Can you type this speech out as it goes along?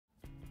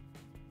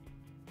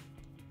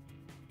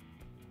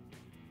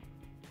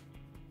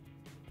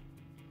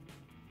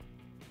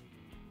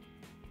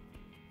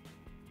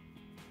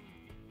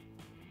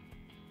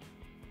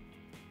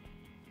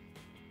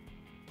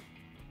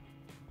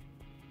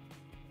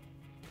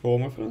Hello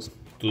my friends,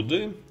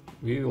 today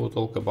we will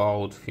talk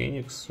about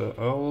Fenix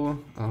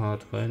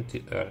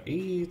CL20R.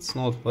 It's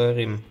not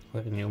very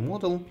new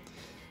model,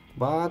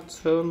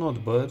 but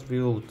not bad.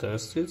 We will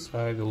test it.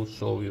 I will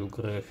show you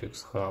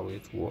graphics, how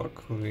it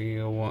works.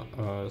 We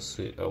will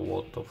see a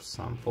lot of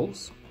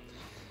samples,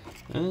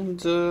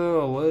 and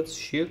let's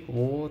check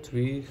what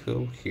we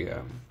have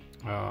here.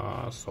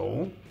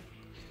 So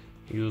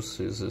you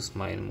see this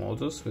main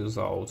modus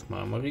without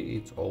memory.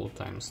 It all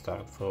time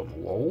start from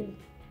low,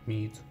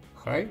 mid,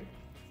 high,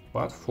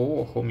 but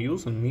for home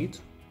use and mid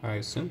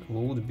I think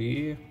would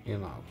be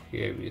enough.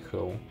 Here we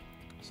have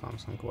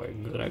something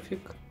like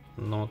graphic,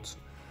 not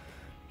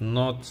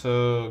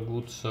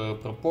good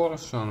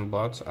proportion,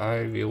 but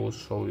I will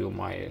show you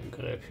my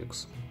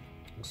graphics.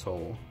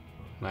 So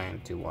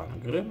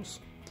 91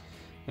 grams,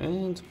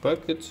 and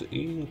packet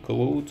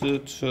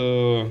included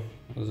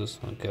this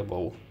one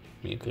cable,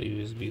 micro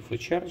USB for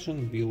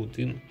charging,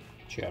 built-in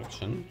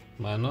charging,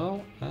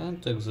 manual,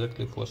 and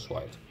exactly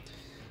flashlight.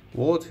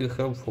 What we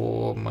have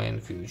for main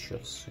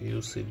features: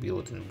 you see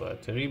built-in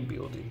battery,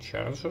 built-in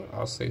charger,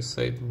 as I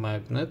said,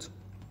 magnet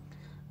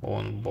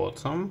on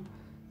bottom,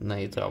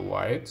 neutral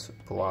light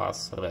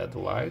plus red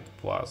light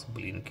plus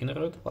blinking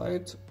red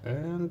light,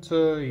 and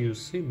you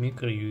see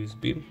micro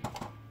USB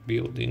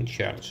built-in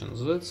charging.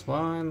 That's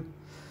fine.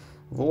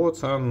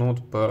 What are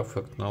not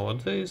perfect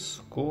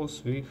nowadays,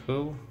 cause we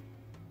have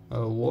a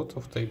lot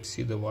of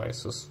Type-C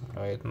devices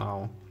right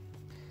now.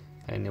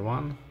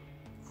 Anyone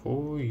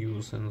for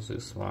using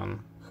this one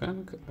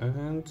hang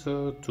and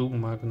two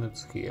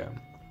magnets here.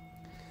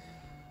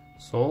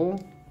 So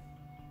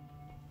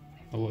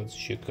let's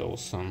check out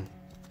some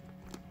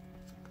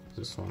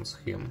this one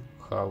scheme,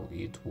 how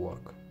it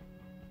work.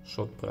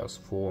 Short press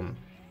for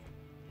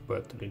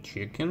battery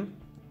checking,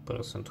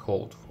 press and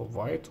hold for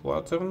white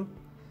pattern,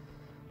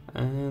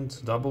 and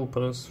double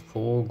press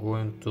for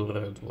going to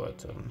red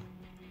pattern.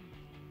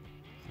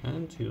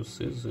 And you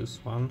see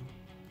this one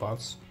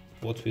parts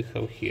what we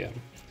have here.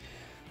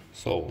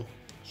 So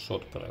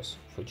short press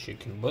for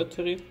checking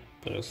battery,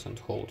 press and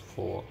hold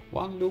for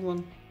 1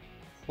 lumen,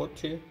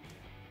 40,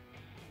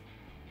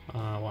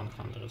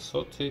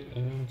 130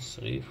 and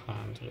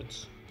 300.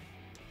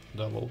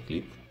 Double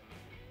click,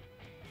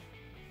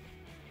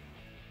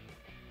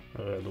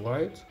 red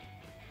light,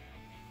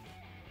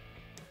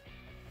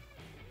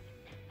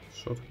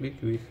 short click,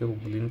 we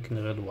have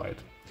blinking red light.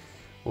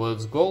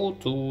 Let's go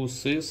to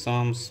see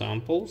some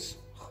samples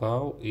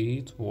how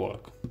it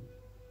work.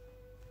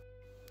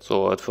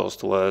 So at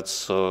first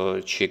let's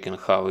checking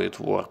how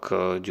it work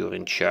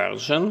during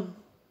charging.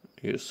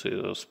 You see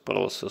this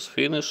process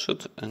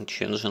finished and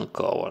changing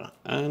color.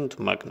 And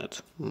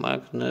magnet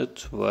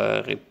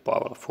very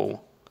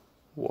powerful,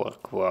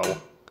 work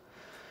well.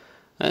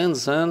 And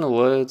then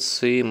let's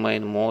see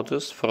main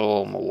modus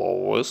from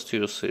lowest.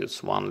 You see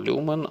it's 1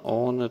 lumen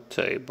on a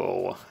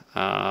table,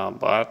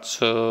 but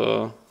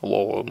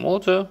lower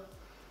mode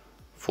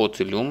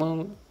 40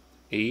 lumen,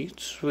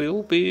 it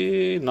will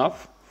be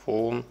enough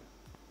for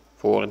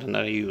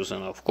ordinary use.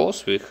 And of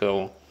course we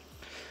have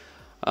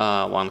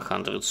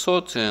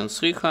 130 and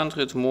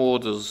 300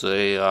 modes,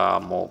 they are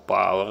more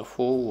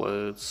powerful.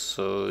 Let's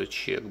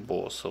check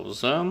both of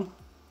them.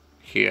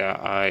 Here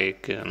I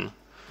can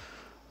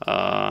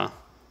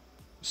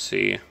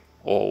see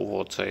all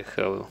what I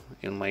have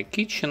in my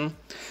kitchen,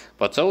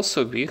 but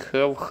also we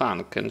have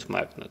hang and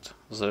magnet.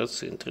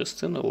 That's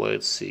interesting.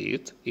 Let's see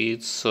it.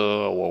 It's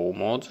low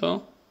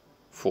mode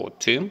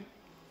 40.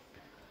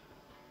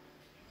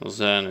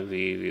 Then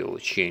we will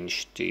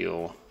change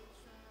to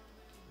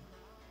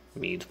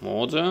mid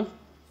mode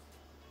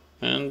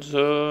and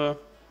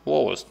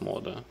lowest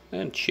mode,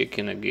 and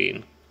checking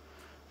again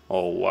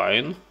all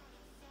line,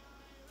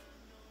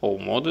 all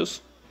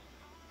modes,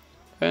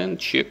 and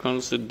check on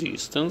the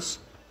distance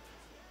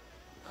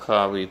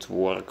how it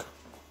work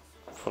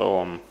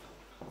from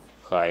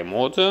high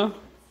mode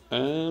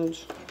and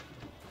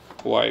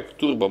like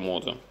turbo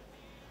mode.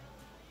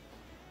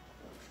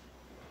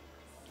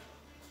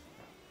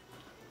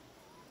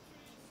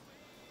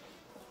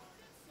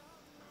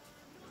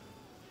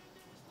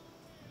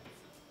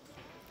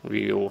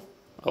 We will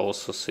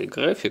also see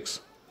graphics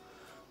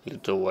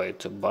little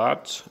later,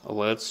 but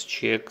let's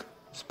check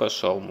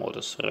special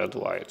modus, red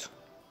light.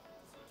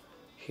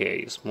 Here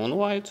is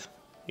moonlight,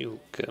 you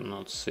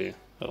cannot see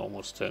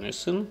almost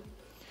anything.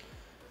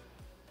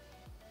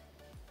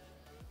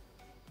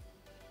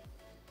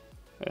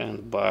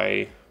 And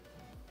by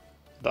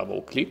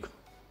double click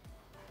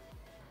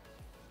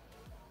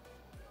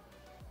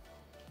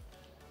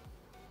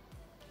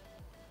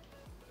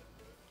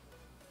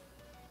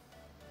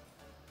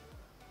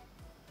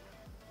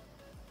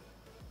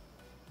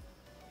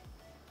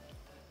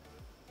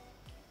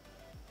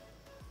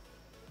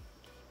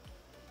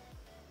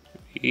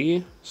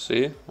we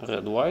see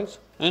red light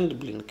and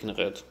blinking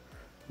red,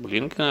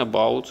 blinking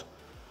about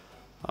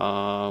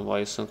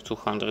I think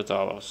 200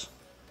 hours.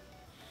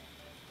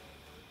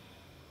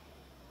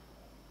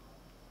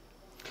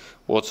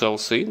 What's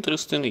also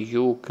interesting,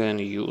 you can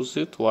use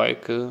it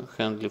like a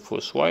handy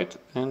flashlight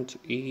and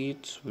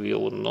it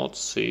will not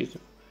see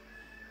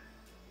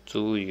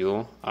to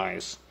your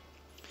eyes.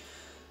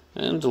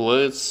 And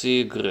let's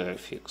see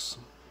graphics.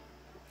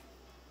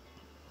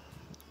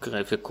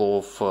 Graphic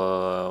of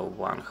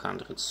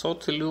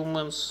 130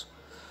 lumens.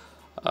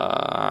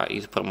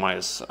 It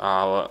promises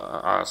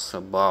us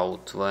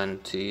about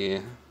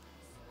 12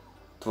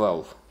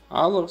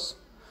 hours.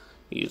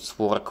 It's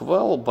work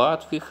well,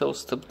 but we have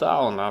stepped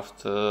down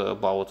after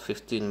about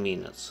 15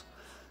 minutes.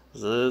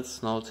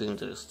 That's not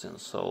interesting.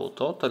 So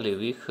totally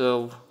we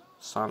have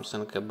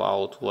something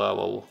about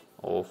level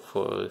of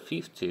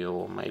 50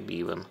 or maybe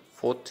even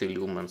 40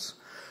 lumens.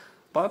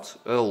 But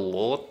a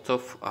lot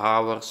of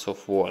hours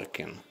of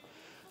working.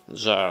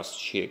 Just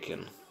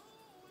checking.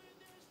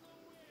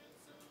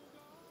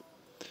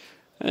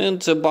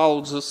 And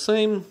about the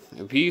same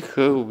we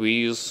have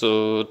with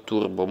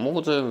turbo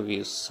mode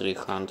with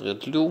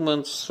 300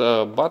 lumens,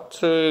 but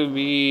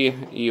we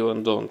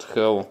even don't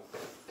have,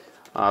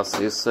 as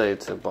we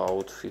said,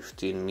 about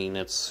 15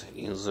 minutes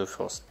in the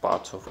first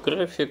part of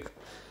graphic.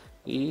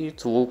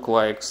 It look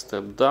like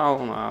step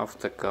down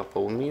after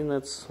couple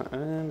minutes,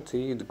 and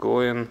it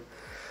going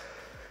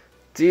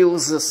till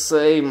the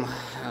same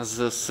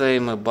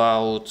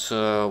about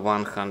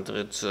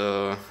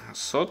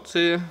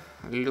 130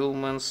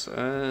 lumens,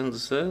 and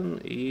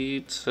then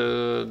it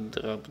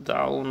drop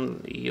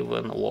down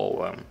even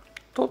lower.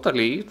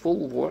 Totally it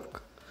will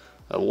work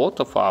a lot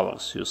of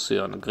hours. You see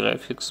on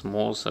graphics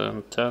more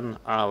than 10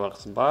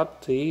 hours,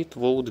 but it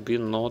would be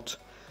not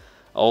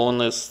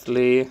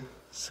honestly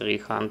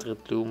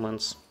 300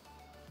 lumens.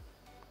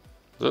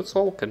 That's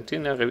all.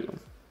 Continue review.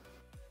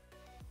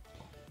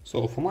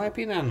 So for my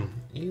opinion,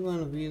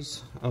 even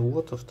with a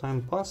lot of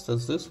time passed,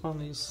 this one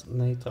is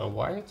nature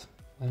white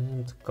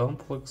and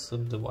complex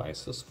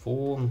devices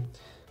for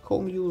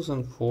home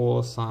using,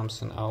 for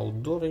something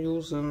outdoor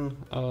using,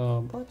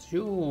 but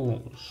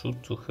you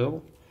should to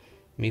have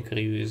micro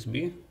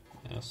USB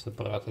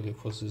separately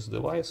for this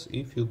device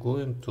if you're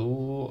going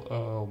to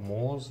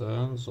more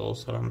than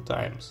those run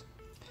times.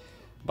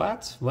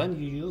 But when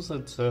you use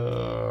it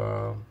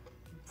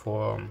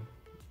for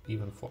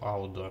even for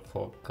outdoor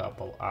for a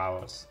couple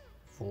hours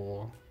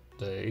for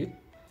day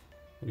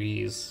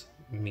with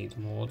mid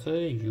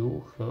motor,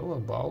 you have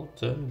about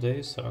 10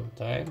 days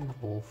runtime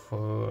of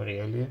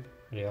really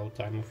real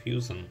time of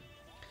using.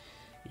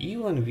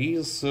 Even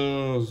with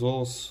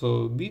those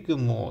bigger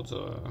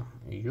motor,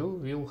 you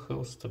will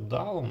have step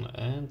down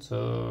and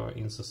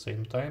in the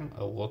same time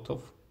a lot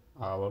of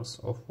hours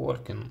of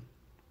working.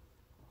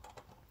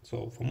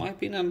 So for my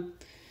opinion,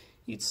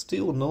 it's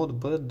still not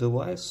bad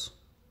device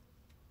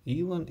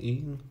even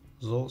in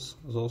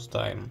those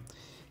time.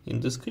 In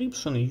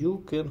description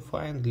you can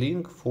find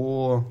link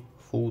for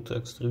full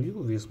text review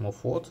with more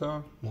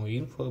photo, more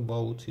info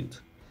about it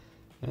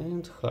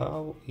and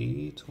how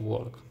it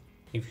works,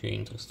 if you're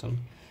interested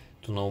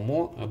to know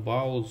more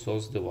about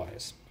those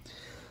devices.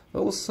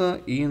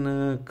 Also in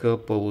a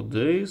couple of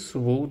days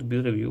would be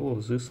review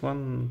of this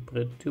one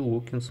pretty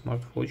looking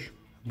smartwatch,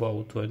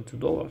 about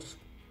 $20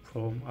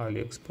 from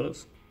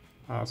AliExpress.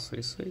 As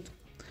I said,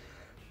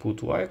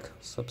 put like,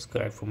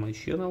 subscribe for my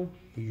channel,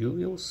 you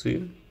will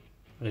see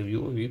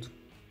review of it.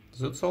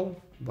 That's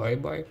all, bye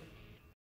bye.